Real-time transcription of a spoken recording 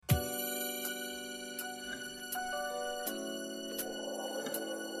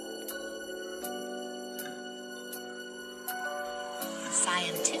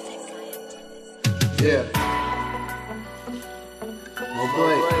scientific. Yeah.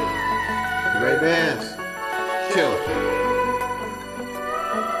 Moblaike. Ray Bands. Killer.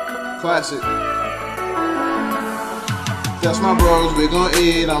 Classic. That's my bros, we gon'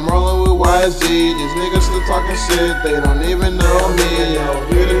 eat. I'm rolling with YSG. These niggas still talking shit, they don't even know me. Yo,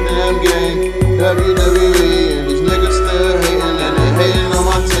 we the damn gang, WWE. And these niggas still hating, and they hating on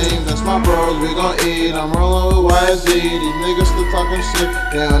my team. That's my bros, we gon' eat. I'm rolling with YSG. These niggas still talking shit,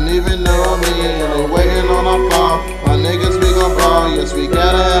 they don't even know me. And they waiting on our fall. My niggas, we gon' ball. Yes, we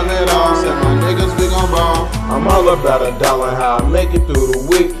gotta have it all. Said my niggas, we gon' ball. I'm all about a dollar and how I make it through the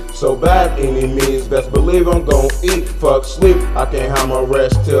week. So bad any means, best believe I'm gon' eat, fuck sleep. I can't have my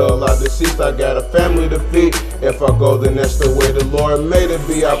rest till I deceased. I got a family to feed. If I go, then that's the way the Lord made it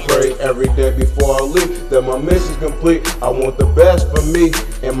be. I pray every day before I leave that my mission's complete. I want the best for me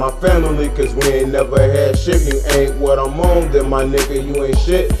and my family, cause we ain't never had shit. You ain't what I'm on, then my nigga, you ain't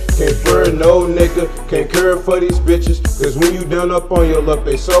shit. Can't for no nigga, can't care for these bitches. Cause when you down up on your luck,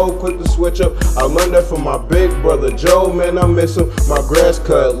 they so quick to switch up. I learned that from my big brother Joe, man, I miss him. My grass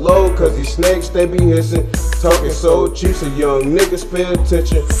cut low, cause these snakes, they be hissing. Talking so cheap, so young niggas pay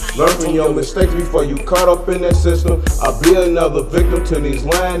attention. Learn from your mistakes before you caught up in that system. I'll be another victim to these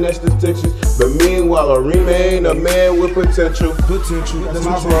lying statistics. But meanwhile, I remain a man with potential. That's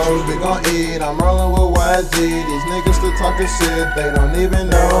my bros, we gon' eat. I'm rolling with YG. These niggas still talking shit, they don't even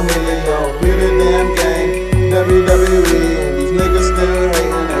know me. Yo, we the damn gang, WWE. And these niggas still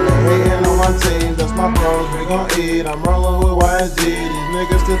hating, and they hating on my team. That's my bros, we gon' eat. I'm rolling with YG. These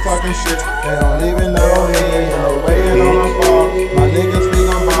niggas still talking shit, they don't even know me. Yo, waiting on my fall. My niggas, we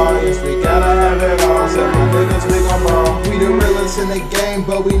gon' ball. Yes, we gotta have it all. Said my niggas, we gon' ball. We the realest in the game,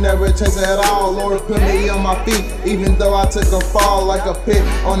 but we never chase it at all. Lord put me on my feet, even though I took a fall like a pit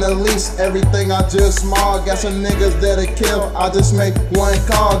on the leash. Everything I just small. Got some niggas that'll kill. I just make one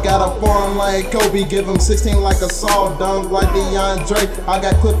call. Got a foreign like Kobe, give him 16 like a Saul. Dunk like DeAndre. I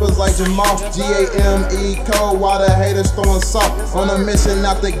got clippers like Jamal. GAME code while the haters throwing salt. On a mission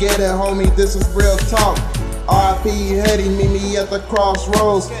not to get it, homie. This is real talk. R.I.P. Hetty, meet me at the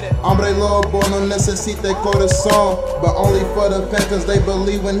crossroads. Hombre lo boy, no necesite corazón. But only for the fans, cause they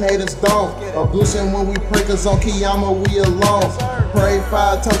believe when haters don't. Ablution when we pray, cause on Kiyama we alone. Pray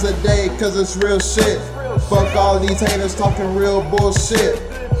 5 times a day, cause it's real shit. Fuck all these haters talking real bullshit.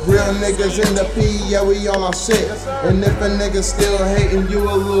 Real niggas in the P, yeah, we on our shit. And if a nigga still hating, you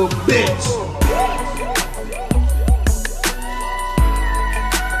a little bitch.